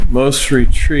most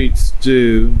retreats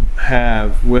do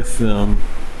have with them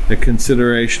the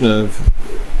consideration of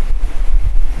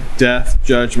death,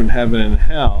 judgment, heaven, and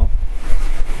hell.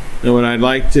 And what I'd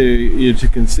like you to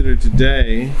consider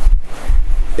today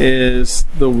is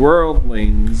the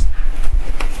worldlings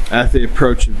at the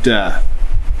approach of death.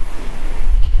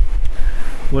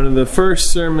 One of the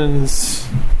first sermons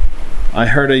I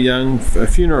heard a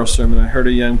funeral sermon I heard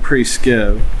a young priest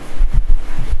give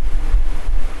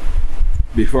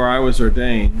before I was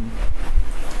ordained.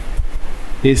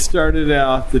 He started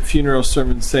out the funeral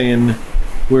sermon saying,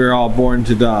 "We're all born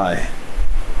to die.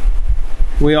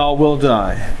 We all will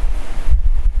die.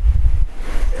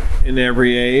 In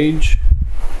every age,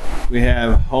 we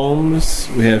have homes,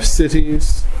 we have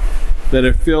cities that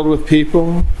are filled with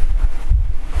people.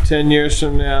 10 years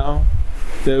from now,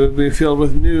 they will be filled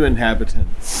with new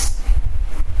inhabitants.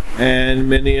 And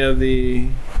many of the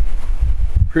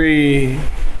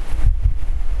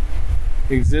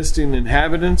pre-existing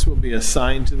inhabitants will be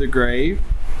assigned to the grave.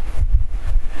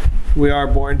 We are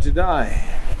born to die.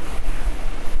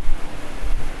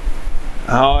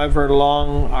 However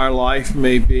long our life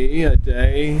may be, a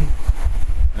day,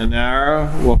 an hour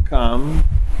will come,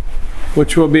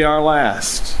 which will be our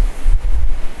last.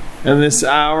 And this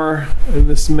hour and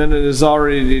this minute is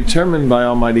already determined by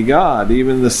Almighty God,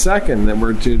 even the second that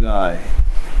we're to die.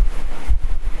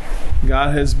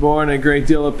 God has borne a great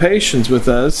deal of patience with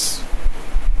us.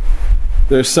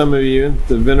 There's some of you at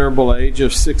the venerable age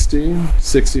of 60,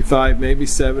 65, maybe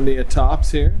 70 at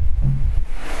tops here.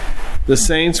 The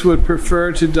saints would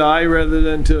prefer to die rather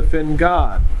than to offend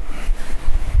God.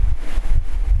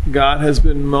 God has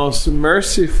been most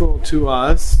merciful to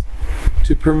us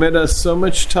to permit us so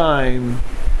much time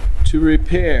to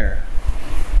repair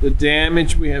the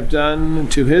damage we have done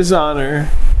to His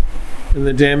honor and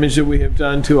the damage that we have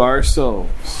done to our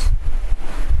souls.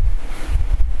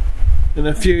 In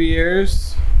a few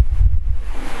years,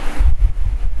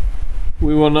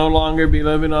 we will no longer be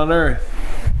living on earth.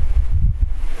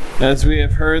 As we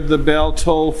have heard the bell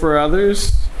toll for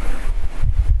others,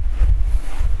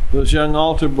 those young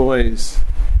altar boys,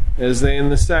 as they in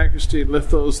the sacristy lift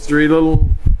those 3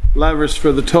 little levers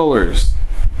for the tollers,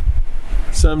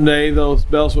 someday those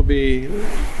levers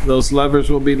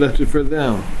will be lifted for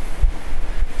them.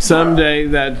 Someday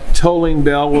that tolling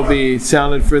bell will be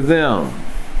sounded for them.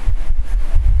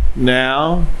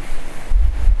 Now,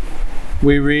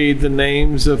 we read the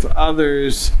names of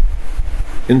others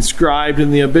inscribed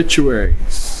in the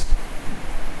obituaries.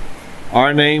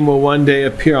 Our name will one day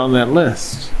appear on that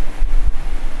list.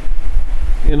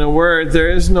 In a word, there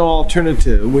is no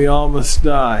alternative. We all must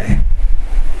die.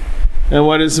 And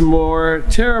what is more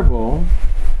terrible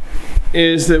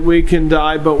is that we can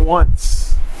die but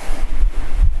once.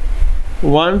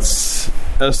 Once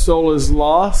a soul is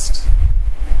lost,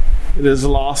 it is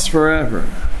lost forever.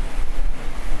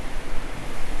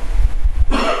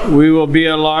 We will be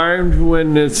alarmed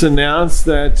when it's announced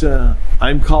that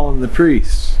I'm calling the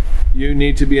priest. You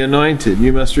need to be anointed.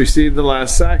 You must receive the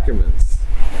last sacraments.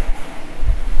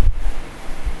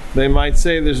 They might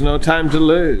say there's no time to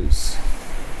lose.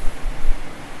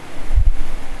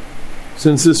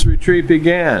 Since this retreat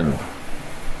began,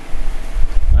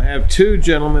 I have 2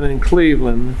 gentlemen in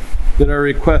Cleveland that are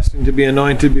requesting to be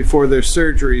anointed before their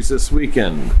surgeries this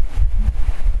weekend.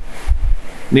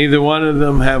 Neither one of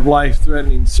them have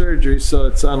life-threatening surgery, so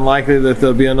it's unlikely that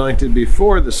they'll be anointed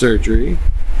before the surgery.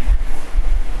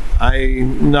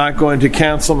 I'm not going to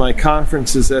cancel my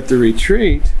conferences at the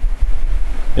retreat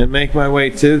and make my way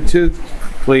to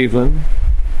Cleveland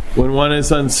when one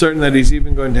is uncertain that he's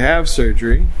even going to have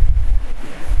surgery,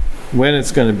 when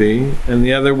it's going to be, and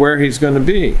the other where he's going to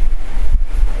be.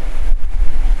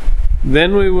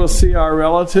 Then we will see our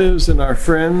relatives and our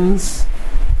friends.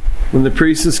 When the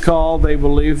priest is called, they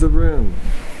will leave the room.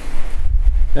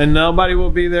 And nobody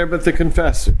will be there but the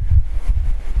confessor.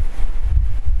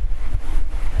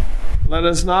 Let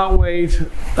us not wait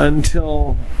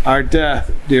until our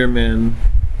death, dear men,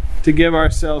 to give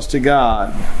ourselves to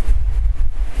God.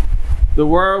 The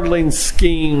worldling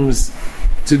schemes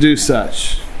to do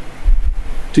such,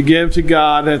 to give to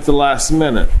God at the last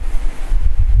minute.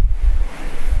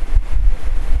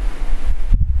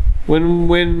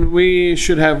 When we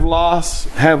should have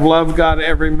loved God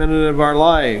every minute of our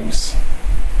lives.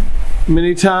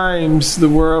 Many times the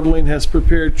worldling has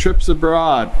prepared trips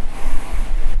abroad,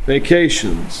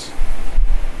 vacations,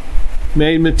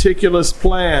 made meticulous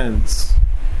plans.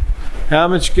 How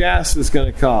much gas is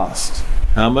going to cost?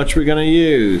 How much we're going to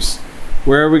use?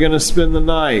 Where are we going to spend the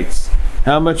nights?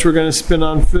 How much we're going to spend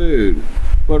on food?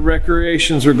 What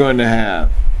recreations we're going to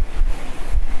have?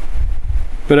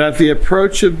 But at the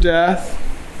approach of death,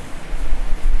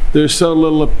 there's so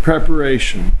little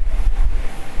preparation.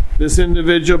 This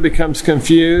individual becomes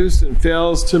confused and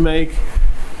fails to make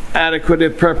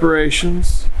adequate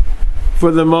preparations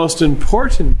for the most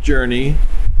important journey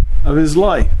of his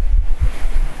life.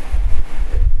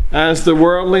 As the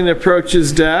worldling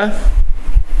approaches death,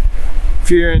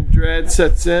 fear and dread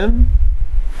sets in,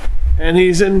 and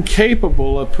he's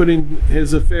incapable of putting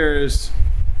his affairs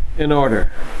in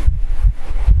order.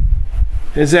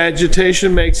 His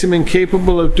agitation makes him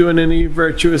incapable of doing any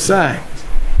virtuous act.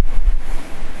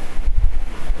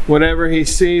 Whatever he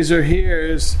sees or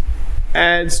hears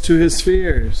adds to his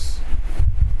fears,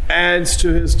 adds to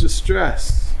his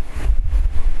distress.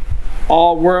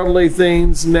 All worldly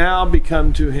things now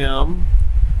become to him,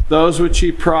 those which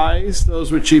he prized,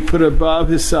 those which he put above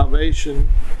his salvation,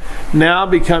 now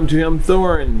become to him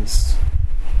thorns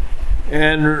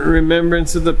and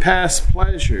remembrance of the past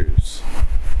pleasures,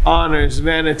 honors,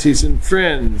 vanities, and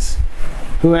friends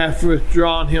who have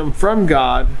withdrawn him from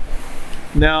God,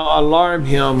 now alarm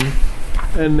him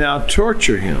and now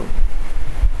torture him.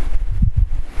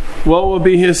 What will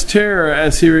be his terror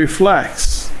as he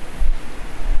reflects?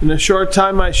 In a short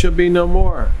time I shall be no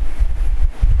more.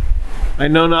 I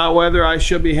know not whether I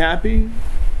shall be happy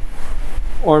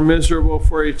or miserable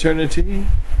for eternity.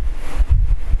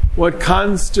 What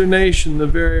consternation the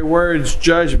very words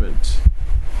judgment,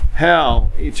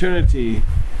 hell, eternity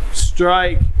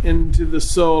strike into the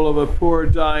soul of a poor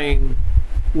dying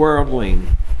worldling.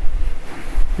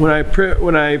 When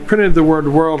I printed the word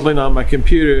worldling on my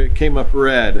computer, it came up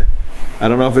red. I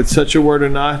don't know if it's such a word or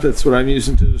not. That's what I'm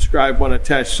using to describe one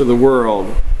attached to the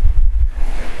world.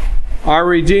 Our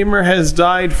Redeemer has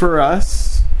died for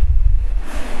us.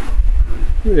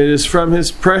 It is from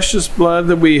his precious blood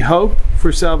that we hope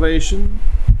for salvation.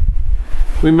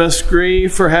 We must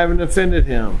grieve for having offended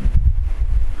him.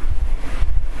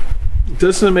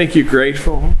 Doesn't it make you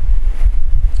grateful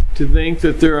to think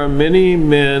that there are many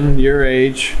men your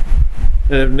age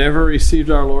that have never received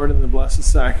our Lord in the Blessed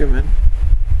Sacrament,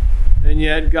 and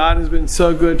yet God has been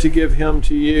so good to give him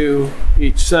to you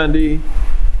each Sunday?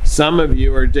 Some of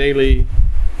you are daily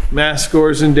Mass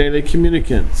goers and daily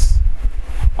communicants.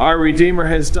 Our Redeemer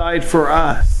has died for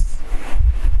us,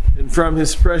 and from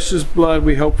his precious blood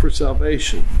we hope for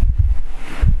salvation.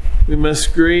 We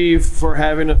must grieve for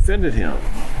having offended him.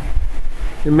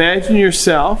 Imagine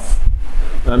yourself,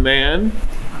 a man,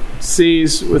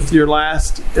 seized with your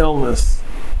last illness.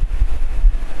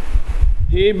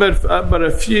 He, but a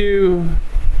few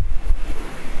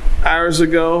hours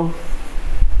ago,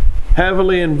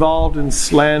 heavily involved in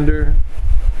slander,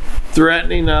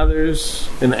 threatening others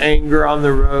in anger on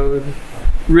the road,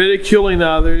 ridiculing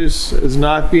others as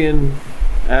not being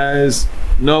as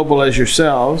noble as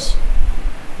yourselves.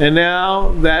 And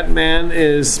now that man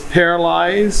is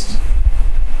paralyzed.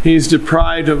 He's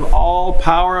deprived of all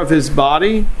power of his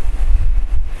body,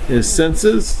 his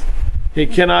senses. He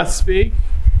cannot speak.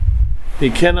 He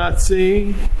cannot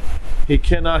see. He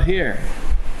cannot hear.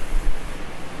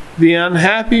 The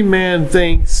unhappy man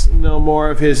thinks no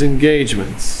more of his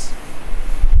engagements.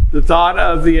 The thought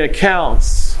of the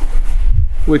accounts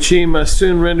which he must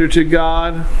soon render to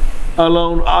God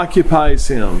alone occupies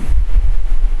him.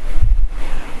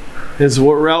 His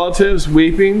relatives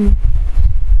weeping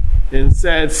in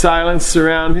sad silence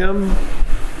surround him,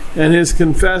 and his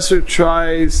confessor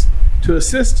tries to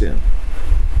assist him.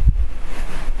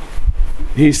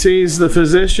 He sees the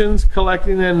physicians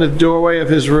collecting in the doorway of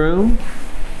his room.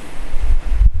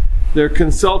 They're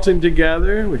consulting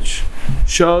together, which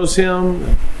shows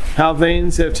him how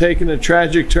things have taken a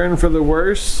tragic turn for the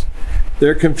worse.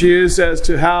 They're confused as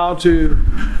to how to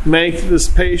make this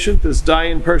patient, this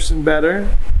dying person, better.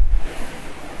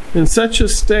 In such a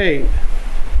state,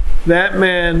 that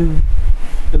man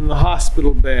in the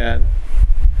hospital bed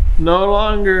no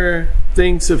longer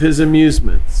thinks of his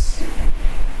amusements,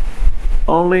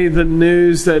 only the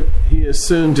news that he is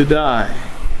soon to die,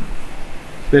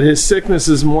 that his sickness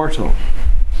is mortal.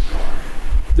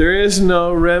 There is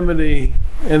no remedy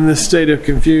in this state of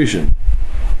confusion.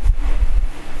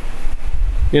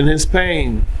 In his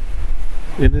pain,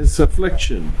 in his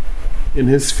affliction, in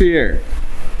his fear,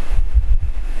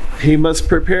 he must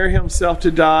prepare himself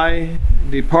to die,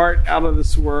 depart out of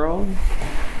this world.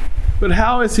 But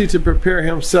how is he to prepare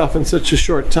himself in such a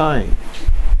short time?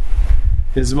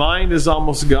 His mind is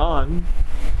almost gone.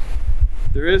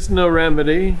 There is no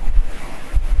remedy.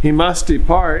 He must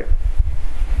depart.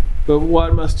 But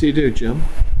what must he do, Jim?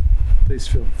 Please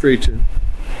feel free to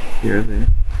here or there.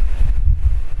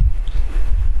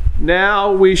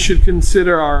 Now we should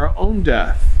consider our own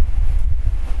death.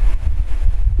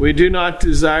 We do not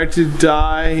desire to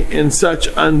die in such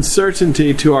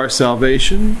uncertainty to our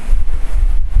salvation.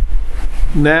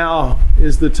 Now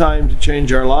is the time to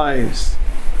change our lives.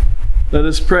 Let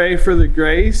us pray for the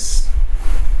grace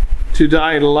to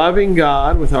die loving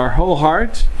God with our whole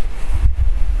heart,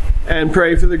 and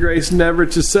pray for the grace never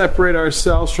to separate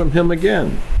ourselves from Him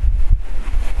again.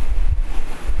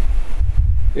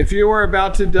 If you were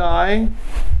about to die,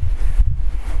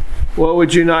 what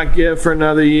would you not give for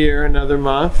another year, another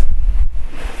month?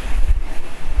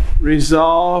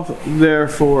 Resolve,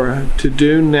 therefore, to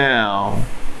do now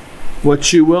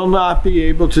what you will not be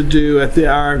able to do at the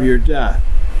hour of your death.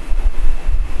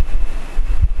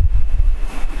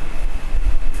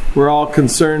 We're all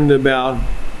concerned about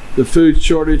the food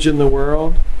shortage in the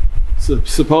world,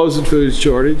 supposed food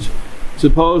shortage,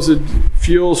 supposed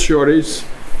fuel shortage,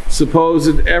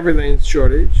 supposed everything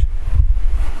shortage.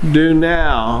 Do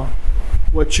now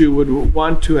what you would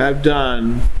want to have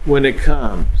done when it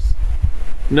comes.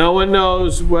 No one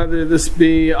knows whether this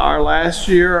be our last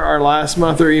year, our last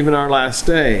month, or even our last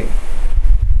day.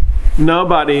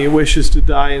 Nobody wishes to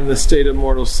die in the state of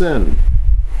mortal sin.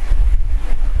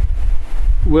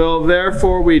 Will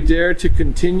therefore we dare to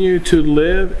continue to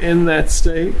live in that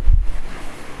state?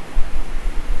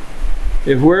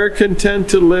 If we're content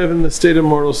to live in the state of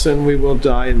mortal sin, we will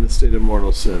die in the state of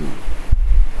mortal sin.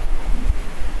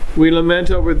 We lament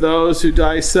over those who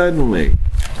die suddenly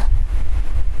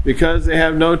because they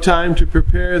have no time to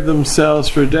prepare themselves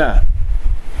for death.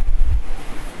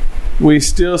 We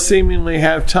still seemingly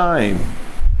have time,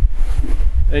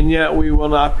 and yet we will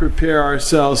not prepare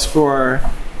ourselves for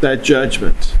that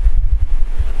judgment.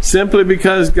 Simply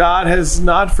because God has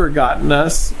not forgotten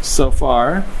us so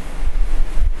far.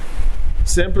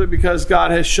 Simply because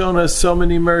God has shown us so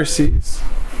many mercies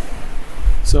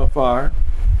so far.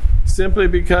 Simply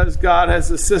because God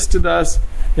has assisted us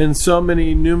in so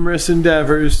many numerous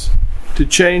endeavors to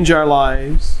change our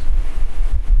lives.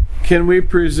 Can we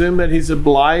presume that He's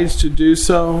obliged to do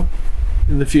so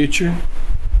in the future?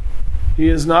 He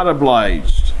is not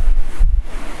obliged.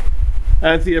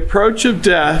 At the approach of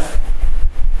death,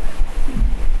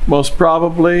 most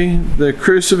probably the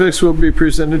crucifix will be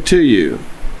presented to you.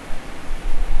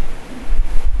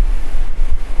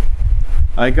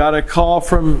 I got a call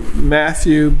from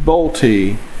Matthew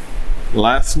Bolte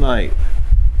last night.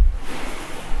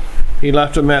 He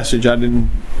left a message. I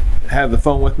didn't have the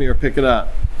phone with me or pick it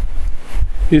up.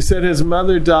 He said his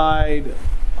mother died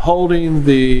holding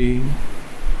the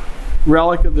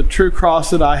relic of the true cross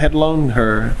that I had loaned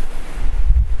her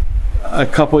a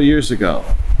couple years ago.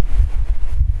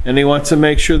 And he wants to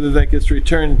make sure that gets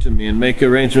returned to me and make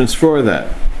arrangements for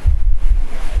that.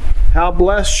 How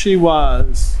blessed she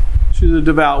was. She's a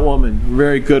devout woman, a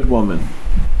very good woman.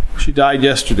 She died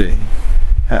yesterday,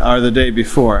 or the day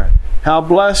before. How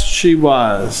blessed she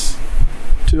was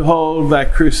to hold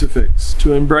that crucifix,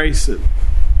 to embrace it.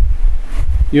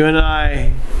 You and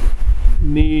I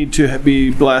need to be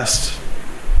blessed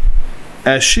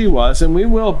as she was, and we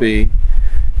will be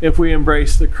if we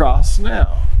embrace the cross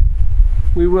now.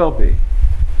 We will be.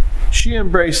 She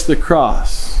embraced the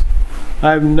cross.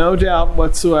 I have no doubt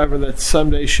whatsoever that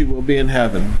someday she will be in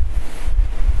heaven.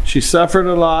 She suffered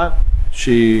a lot.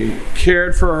 She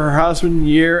cared for her husband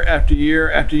year after year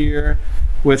after year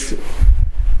with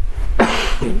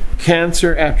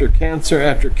cancer after cancer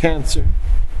after cancer.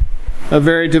 A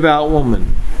very devout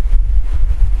woman.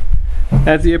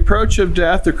 At the approach of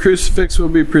death, the crucifix will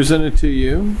be presented to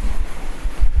you,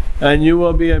 and you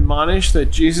will be admonished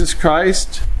that Jesus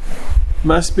Christ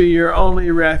must be your only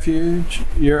refuge,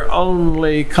 your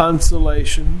only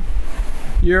consolation,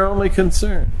 your only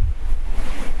concern.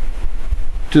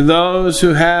 To those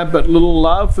who have but little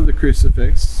love for the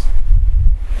crucifix,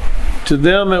 to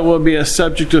them it will be a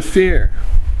subject of fear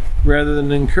rather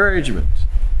than encouragement.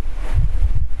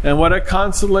 And what a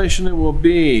consolation it will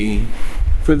be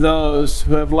for those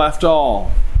who have left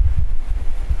all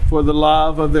for the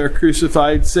love of their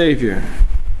crucified Savior.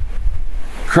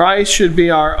 Christ should be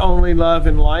our only love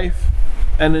in life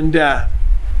and in death.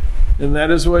 And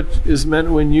that is what is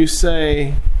meant when you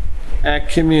say at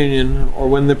communion, or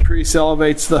when the priest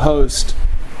elevates the host,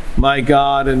 my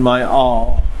God and my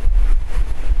all.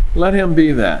 Let Him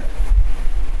be that.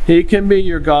 He can be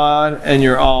your God and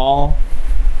your all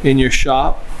in your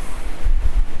shop,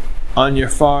 on your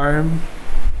farm,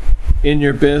 in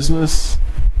your business.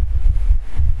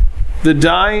 The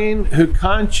dying whose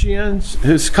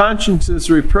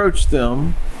consciences reproach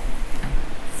them,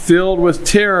 filled with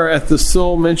terror at the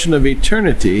sole mention of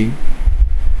eternity,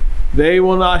 they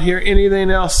will not hear anything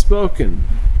else spoken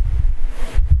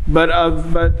but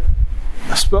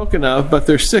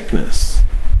their sickness,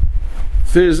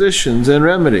 physicians and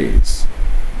remedies.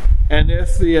 And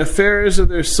if the affairs of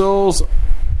their souls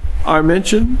are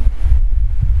mentioned,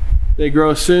 they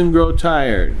soon grow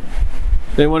tired.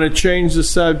 They want to change the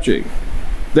subject.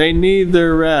 They need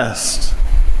their rest.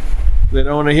 They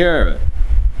don't want to hear of it.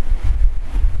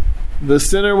 The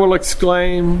sinner will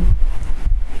exclaim,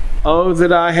 "Oh,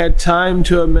 that I had time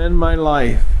to amend my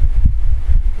life."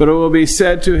 But it will be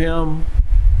said to him,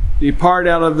 "Depart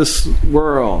out of this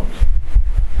world."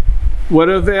 What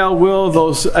avail will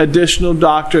those additional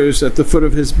doctors at the foot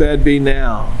of his bed be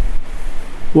now?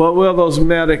 What will those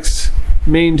medics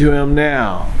mean to him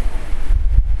now?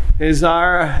 His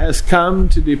hour has come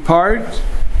to depart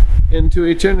into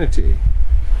eternity.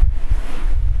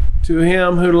 To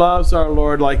him who loves our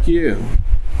Lord like you,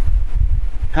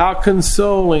 how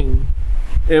consoling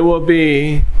it will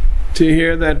be to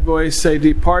hear that voice say,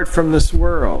 "Depart from this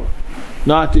world."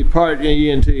 Not "Depart ye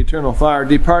into eternal fire."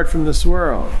 Depart from this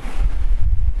world.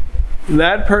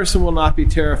 That person will not be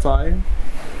terrified.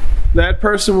 That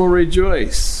person will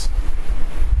rejoice.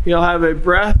 He'll have a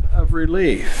breath of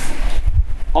relief.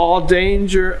 All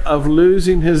danger of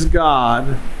losing his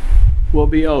God will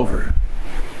be over.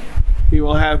 He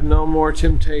will have no more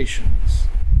temptations.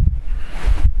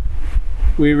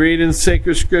 We read in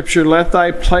sacred scripture, "Let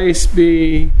thy place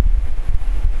be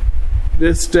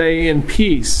this day in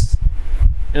peace,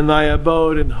 and thy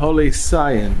abode in holy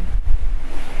Zion."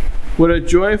 What a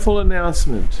joyful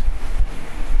announcement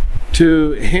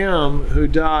to him who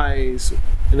dies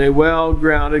in a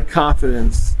well-grounded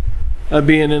confidence of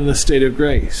being in the state of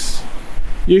grace.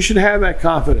 You should have that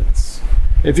confidence.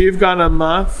 If you've gone a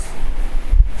month,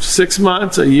 6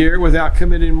 months, a year without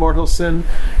committing mortal sin,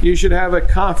 you should have a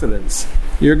confidence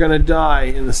you're going to die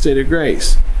in the state of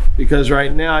grace, because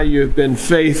right now you've been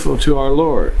faithful to our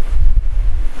Lord.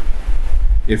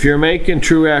 If you're making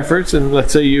true efforts, and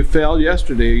let's say you failed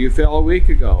yesterday or you fell a week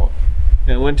ago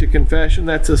and went to confession,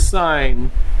 that's a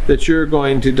sign that you're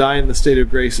going to die in the state of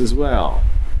grace as well.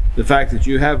 The fact that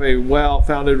you have a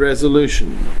well-founded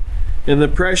resolution. In the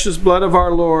precious blood of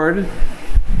our Lord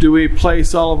do we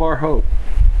place all of our hope.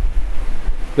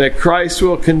 That Christ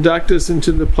will conduct us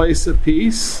into the place of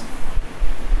peace,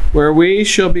 where we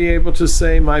shall be able to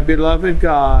say, "My beloved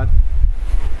God,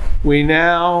 we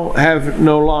now have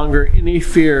no longer any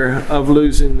fear of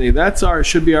losing thee."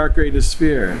 Should be our greatest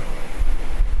fear.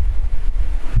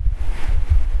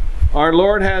 Our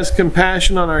Lord has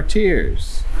compassion on our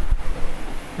tears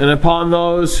and upon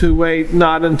those who wait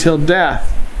not until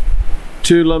death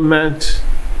to lament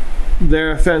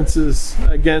their offenses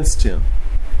against him.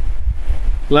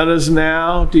 Let us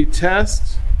now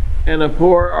detest and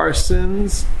abhor our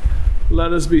sins.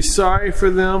 Let us be sorry for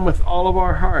them with all of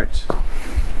our heart.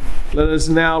 Let us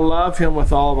now love him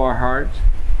with all of our heart,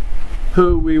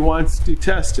 who we once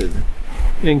detested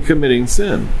in committing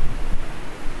sin.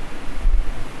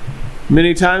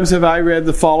 Many times have I read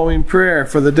the following prayer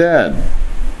for the dead.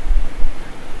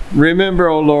 Remember,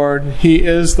 O Lord, he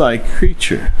is thy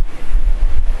creature.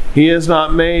 He is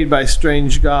not made by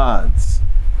strange gods,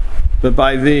 but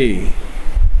by thee,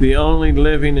 the only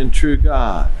living and true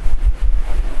God.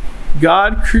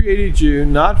 God created you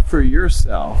not for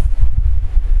yourself.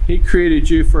 He created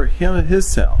you for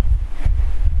himself.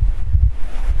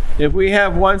 If we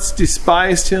have once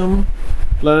despised him,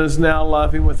 let us now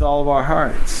love him with all of our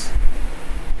hearts.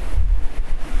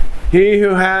 He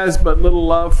who has but little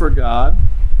love for God,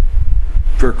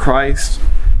 for Christ,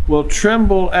 will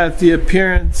tremble at the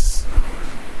appearance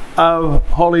of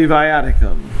Holy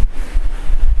Viaticum.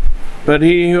 But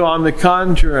he who, on the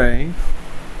contrary,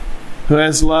 who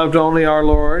has loved only our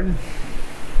Lord,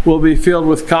 will be filled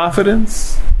with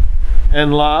confidence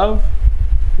and love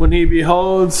when he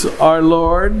beholds our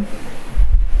Lord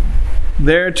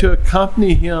there to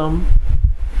accompany him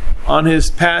on his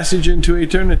passage into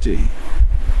eternity.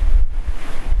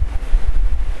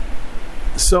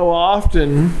 So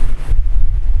often,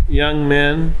 young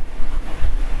men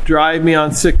drive me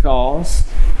on sick calls,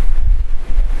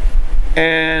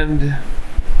 and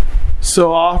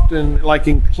so often, like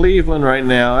in Cleveland right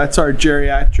now, that's our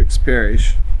geriatrics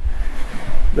parish,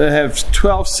 they have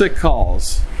 12 sick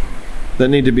calls that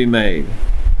need to be made.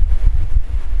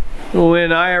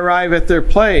 When I arrive at their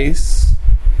place,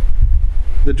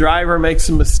 the driver makes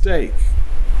a mistake.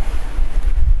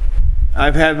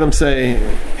 I've had them say,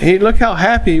 "Hey, look how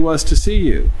happy he was to see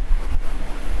you."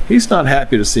 He's not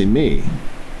happy to see me.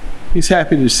 He's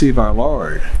happy to see our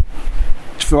Lord.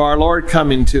 For our Lord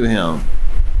coming to him.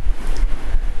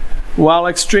 While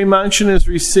extreme unction is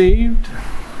received,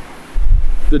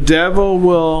 the devil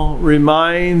will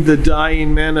remind the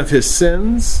dying man of his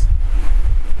sins.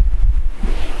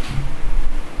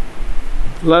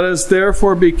 Let us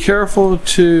therefore be careful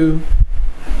to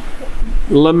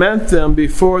lament them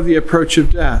before the approach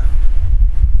of death.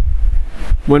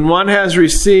 When one has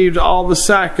received all the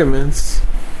sacraments,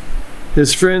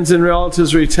 his friends and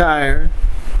relatives retire,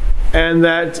 and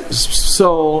that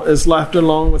soul is left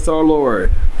alone with our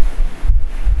Lord.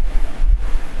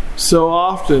 So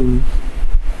often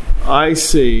I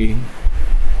see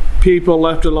people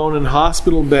left alone in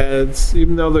hospital beds,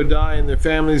 even though they're dying, their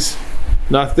family's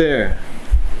not there.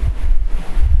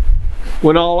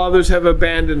 When all others have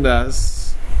abandoned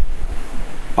us,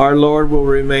 our Lord will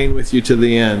remain with you to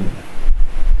the end.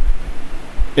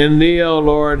 In thee, O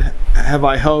Lord, have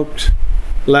I hoped,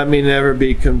 let me never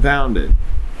be confounded.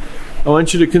 I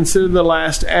want you to consider the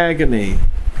last agony.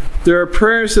 There are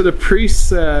prayers that a priest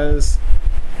says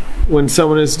when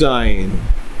someone is dying.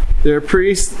 There are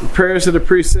prayers that a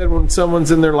priest said when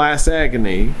someone's in their last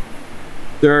agony.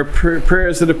 There are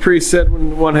prayers that a priest said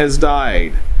when one has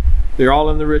died. They're all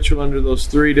in the ritual under those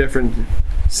three different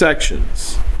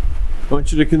sections. I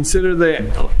want you to consider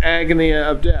the agony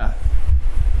of death.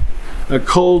 A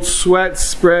cold sweat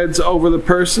spreads over the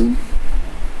person.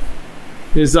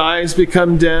 His eyes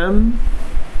become dim.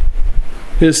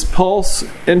 His pulse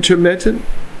intermittent.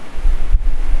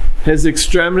 His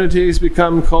extremities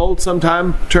become cold,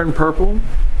 sometimes turn purple.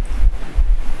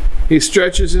 He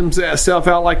stretches himself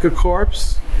out like a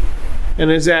corpse, and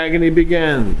his agony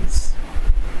begins.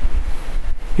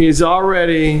 He's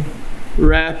already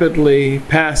rapidly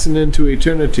passing into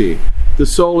eternity. The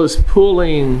soul is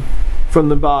pulling from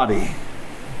the body.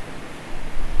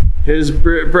 His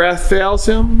breath fails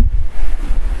him.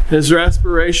 His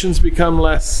respirations become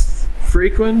less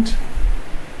frequent,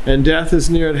 and death is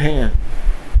near at hand.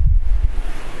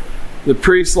 The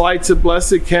priest lights a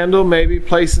blessed candle, maybe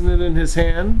placing it in his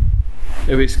hand,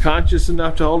 if he's conscious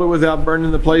enough to hold it without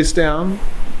burning the place down.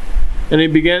 And he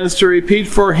begins to repeat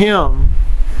for him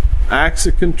acts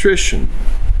of contrition,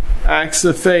 acts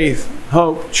of faith,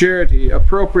 hope, charity,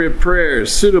 appropriate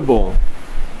prayers suitable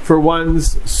for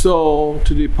one's soul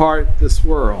to depart this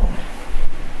world.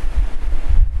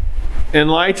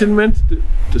 Enlightenment,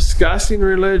 discussing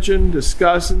religion,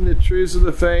 discussing the truths of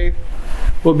the faith,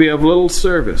 will be of little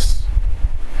service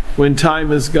when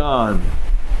time is gone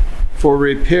for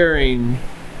repairing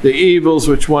the evils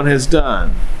which one has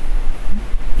done.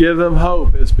 Give them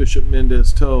hope, as Bishop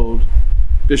Mendez told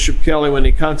Bishop Kelly when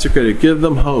he consecrated. Give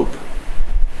them hope.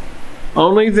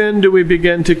 Only then do we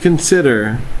begin to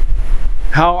consider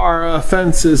how our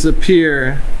offenses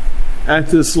appear at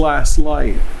this last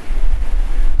light.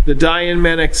 The dying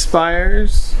man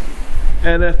expires,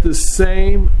 and at the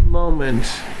same moment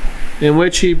in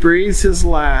which he breathes his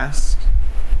last,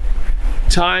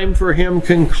 time for him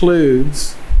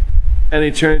concludes and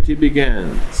eternity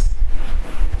begins.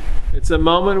 It's a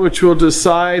moment which will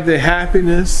decide the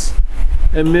happiness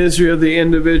and misery of the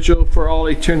individual for all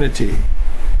eternity.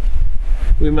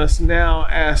 We must now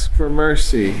ask for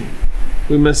mercy.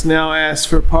 We must now ask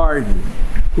for pardon.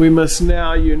 We must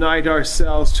now unite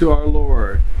ourselves to our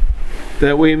Lord,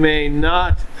 that we may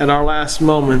not, at our last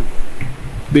moment,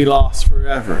 be lost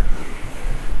forever.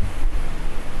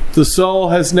 The soul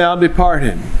has now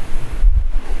departed.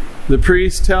 The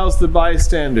priest tells the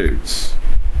bystanders,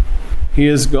 he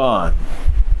is gone.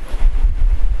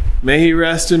 May he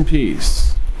rest in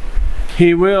peace.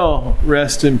 He will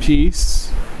rest in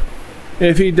peace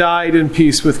if he died in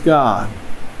peace with God.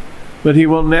 But he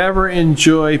will never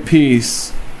enjoy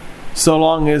peace so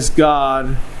long as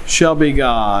God shall be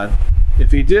God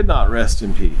if he did not rest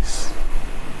in peace.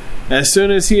 As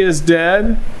soon as he is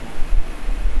dead,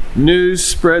 news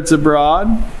spreads abroad.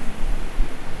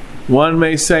 One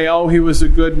may say, oh, he was a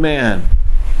good man.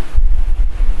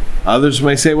 Others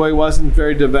may say, well, he wasn't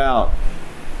very devout.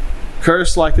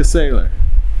 Cursed like a sailor.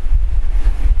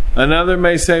 Another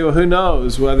may say, well, who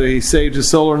knows whether he saved his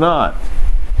soul or not.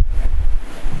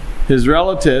 His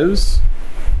relatives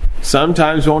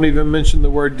sometimes won't even mention the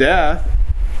word death.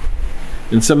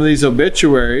 In some of these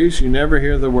obituaries, you never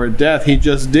hear the word death. He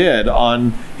just did.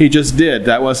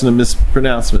 That wasn't a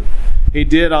mispronouncement. He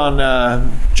did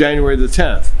on January the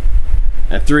 10th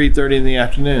at 3:30 in the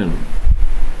afternoon.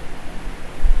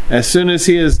 As soon as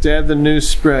he is dead, the news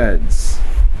spreads.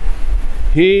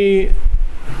 He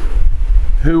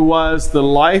who was the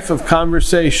life of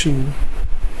conversation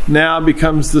now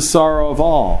becomes the sorrow of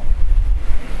all.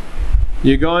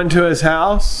 You go into his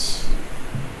house,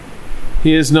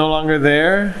 he is no longer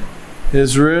there.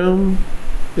 His room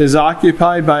is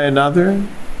occupied by another.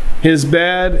 His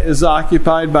bed is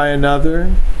occupied by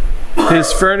another.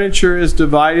 His furniture is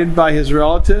divided by his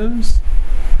relatives.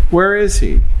 Where is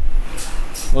he?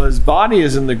 Well, his body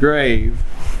is in the grave,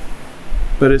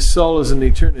 but his soul is in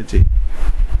eternity.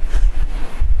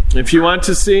 If you want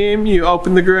to see him, you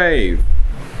open the grave.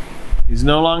 He's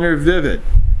no longer vivid.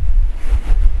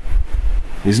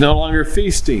 He's no longer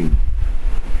feasting.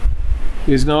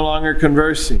 He's no longer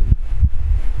conversing.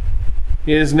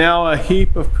 He is now a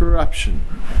heap of corruption,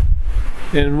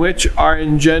 in which are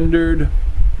engendered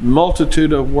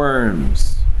multitude of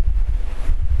worms,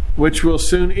 which will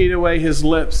soon eat away his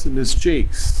lips and his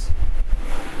cheeks,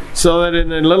 so that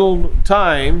in a little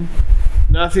time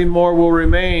nothing more will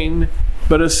remain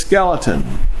but a skeleton.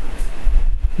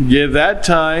 Give that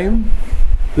time,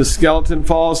 the skeleton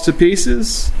falls to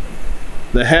pieces,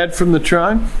 the head from the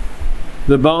trunk,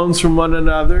 the bones from one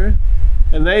another,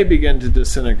 and they begin to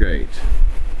disintegrate.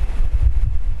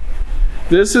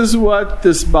 This is what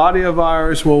this body of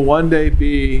ours will one day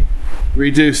be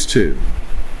reduced to,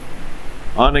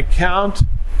 on account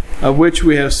of which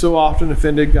we have so often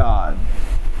offended God.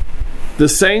 The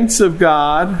saints of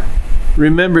God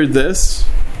remembered this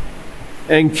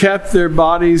and kept their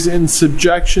bodies in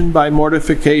subjection by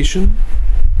mortification.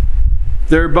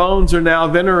 Their bones are now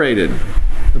venerated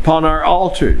upon our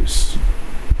altars,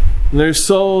 and their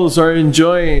souls are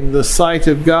enjoying the sight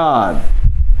of God,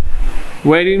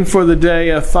 waiting for the day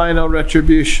of final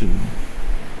retribution,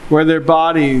 where their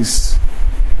bodies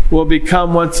will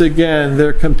become once again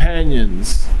their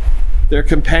companions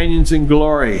in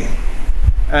glory,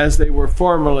 as they were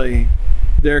formerly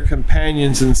their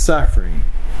companions in suffering.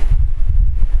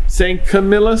 St.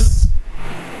 Camillus,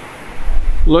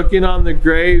 looking on the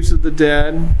graves of the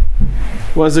dead,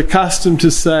 was accustomed to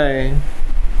say,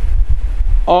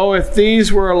 "Oh, if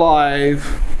these were alive,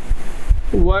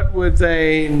 what would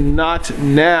they not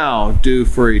now do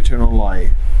for eternal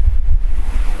life?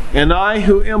 And I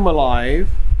who am alive,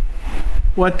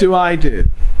 what do I do?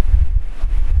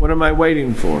 What am I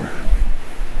waiting for?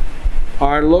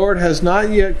 Our Lord has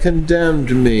not yet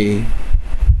condemned me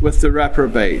with the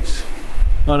reprobate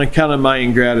on account of my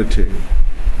ingratitude.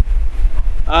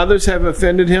 Others have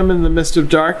offended him in the midst of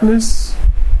darkness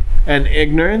and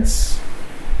ignorance,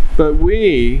 but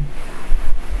we,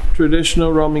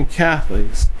 traditional Roman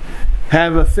Catholics,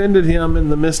 have offended him in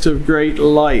the midst of great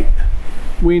light.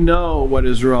 We know what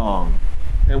is wrong,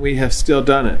 and we have still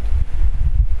done it.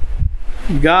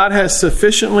 God has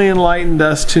sufficiently enlightened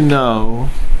us to know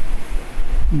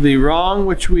the wrong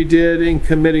which we did in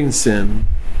committing sin,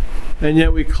 and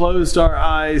yet we closed our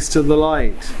eyes to the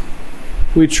light.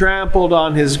 We trampled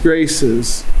on his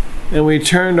graces, and we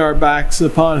turned our backs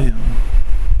upon him.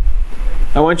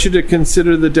 I want you to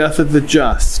consider the death of the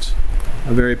just,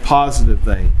 a very positive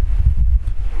thing.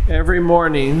 Every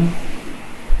morning,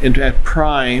 at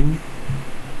prime,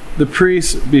 the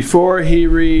priest, before he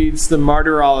reads the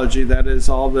martyrology, that is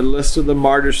all the list of the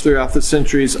martyrs throughout the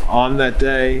centuries on that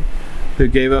day who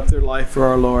gave up their life for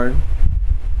our Lord,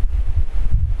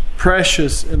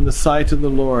 precious in the sight of the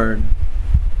Lord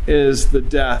is the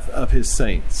death of his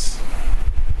saints.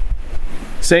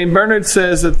 St. Bernard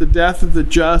says that the death of the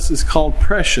just is called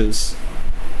precious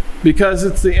because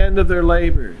it's the end of their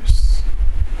labors,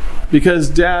 because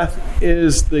death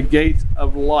is the gate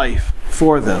of life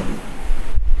for them.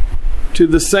 To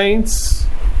the saints,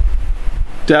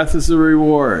 death is a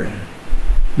reward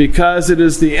because it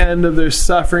is the end of their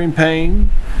suffering pain,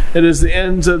 it is the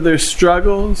end of their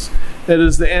struggles, it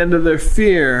is the end of their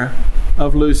fear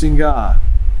of losing God.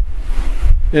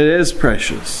 It is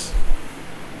precious.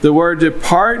 The word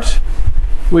depart,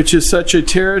 which is such a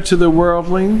terror to the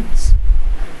worldlings,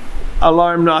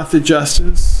 alarm not the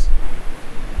justes,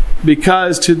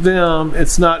 because to them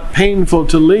it's not painful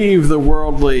to leave the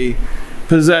worldly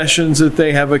possessions that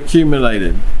they have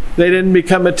accumulated. They didn't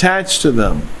become attached to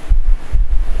them.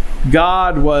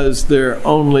 God was their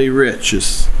only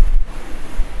riches.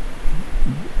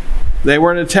 They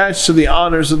weren't attached to the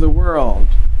honors of the world.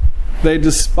 They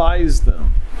despised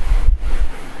them.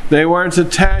 They weren't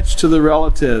attached to the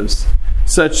relatives,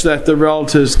 such that the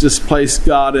relatives displaced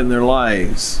God in their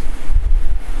lives.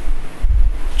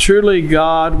 Truly,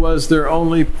 God was their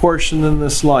only portion in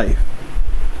this life.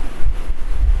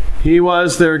 He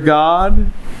was their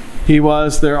God. He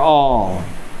was their all.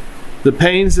 The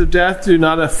pains of death do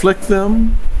not afflict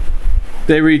them.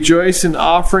 They rejoice in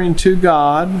offering to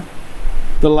God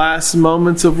the last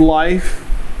moments of life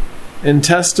in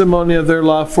testimony of their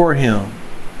love for him,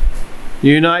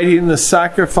 uniting the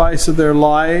sacrifice of their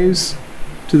lives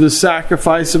to the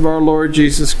sacrifice of our Lord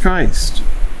Jesus Christ,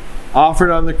 offered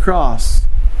on the cross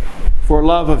for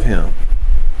love of him.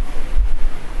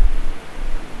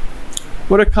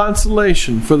 What a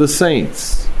consolation for the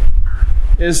saints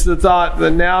is the thought that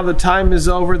now the time is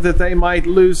over, that they might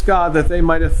lose God, that they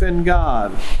might offend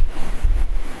God.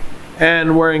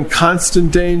 and we're in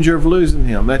constant danger of losing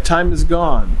him. That time is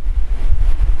gone.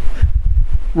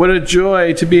 What a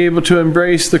joy to be able to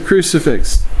embrace the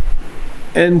crucifix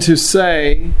and to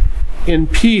say, in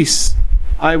peace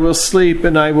I will sleep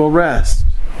and I will rest.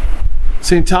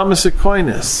 St. Thomas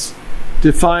Aquinas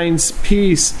defines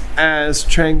peace as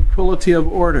tranquility of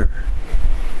order.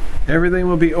 Everything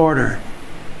will be order.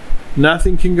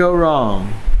 Nothing can go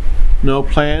wrong. No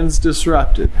plans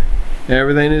disrupted.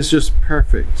 Everything is just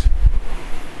perfect.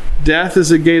 Death is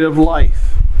a gate of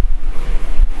life.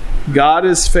 God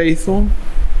is faithful.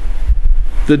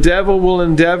 The devil will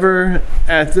endeavor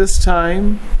at this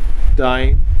time,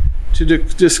 dying, to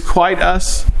disquiet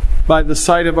us by the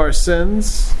sight of our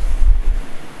sins.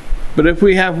 But if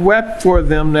we have wept for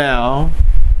them now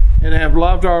and have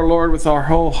loved our Lord with our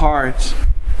whole heart,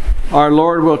 our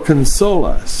Lord will console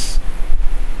us.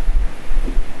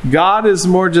 God is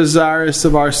more desirous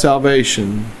of our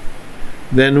salvation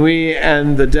than we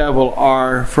and the devil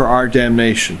are for our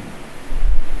damnation.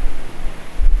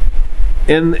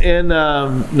 In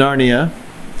Narnia,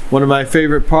 one of my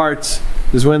favorite parts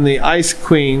is when the Ice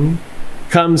Queen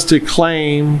comes to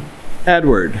claim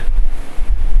Edward.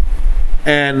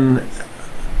 And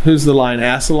who's the lion?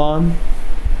 Aslan?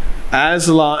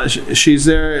 Aslan, she's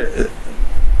there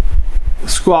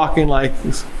squawking like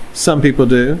some people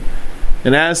do.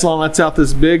 And Aslan lets out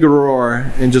this big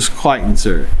roar and just quietens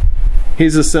her.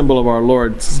 He's a symbol of our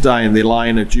Lord's dying, the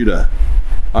Lion of Judah.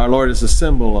 Our Lord is a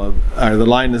symbol of, the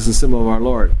lion is a symbol of our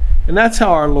Lord. And that's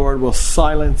how our Lord will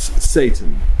silence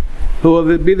Satan, who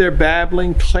will be there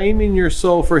babbling, claiming your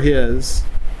soul for his.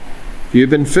 If you've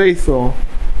been faithful,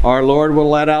 our Lord will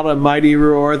let out a mighty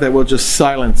roar that will just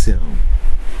silence him.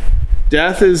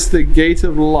 Death is the gate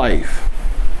of life.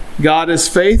 God is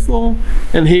faithful,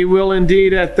 and he will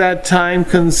indeed at that time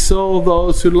console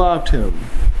those who loved him.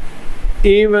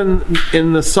 Even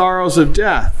in the sorrows of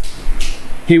death,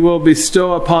 he will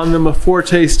bestow upon them a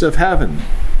foretaste of heaven.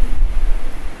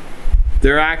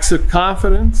 Their acts of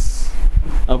confidence,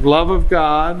 of love of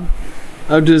God,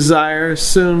 of desire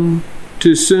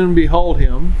to soon behold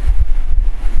him,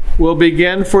 will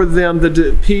begin for them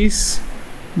the peace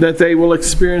that they will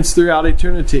experience throughout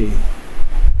eternity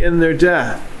in their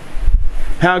death.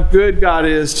 How good God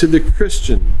is to the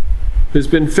Christian who's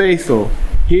been faithful.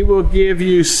 He will give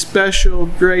you special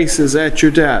graces at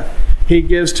your death. He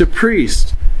gives to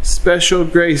priests special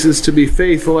graces to be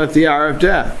faithful at the hour of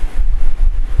death.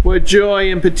 What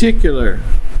joy in particular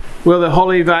will the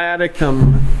Holy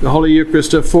Viaticum, the Holy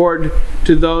Eucharist, afford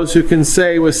to those who can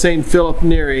say with St. Philip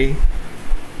Neri,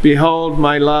 "Behold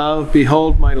my love,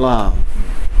 behold my love."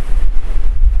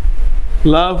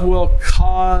 Love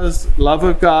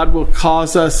of God will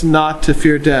cause us not to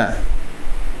fear death.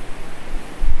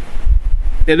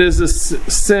 It is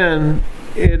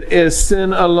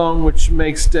sin alone which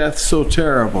makes death so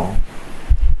terrible.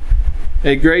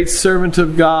 A great servant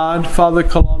of God, Father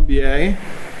Colombier,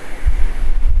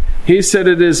 he said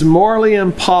it is morally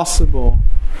impossible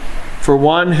for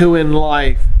one who in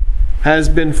life has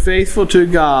been faithful to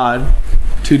God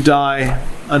to die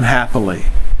unhappily.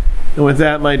 And with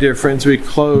that, my dear friends, we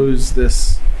close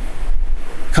this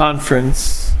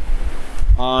conference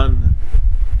on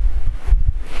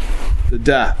the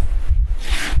death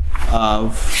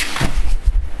of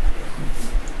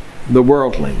the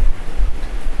worldling.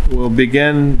 We'll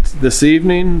begin this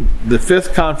evening the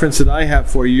fifth conference that I have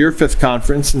for you, your fifth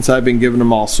conference, since I've been given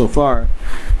them all so far,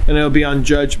 and it'll be on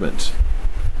judgment,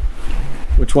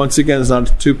 which once again is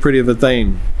not too pretty of a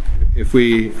thing if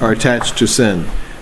we are attached to sin.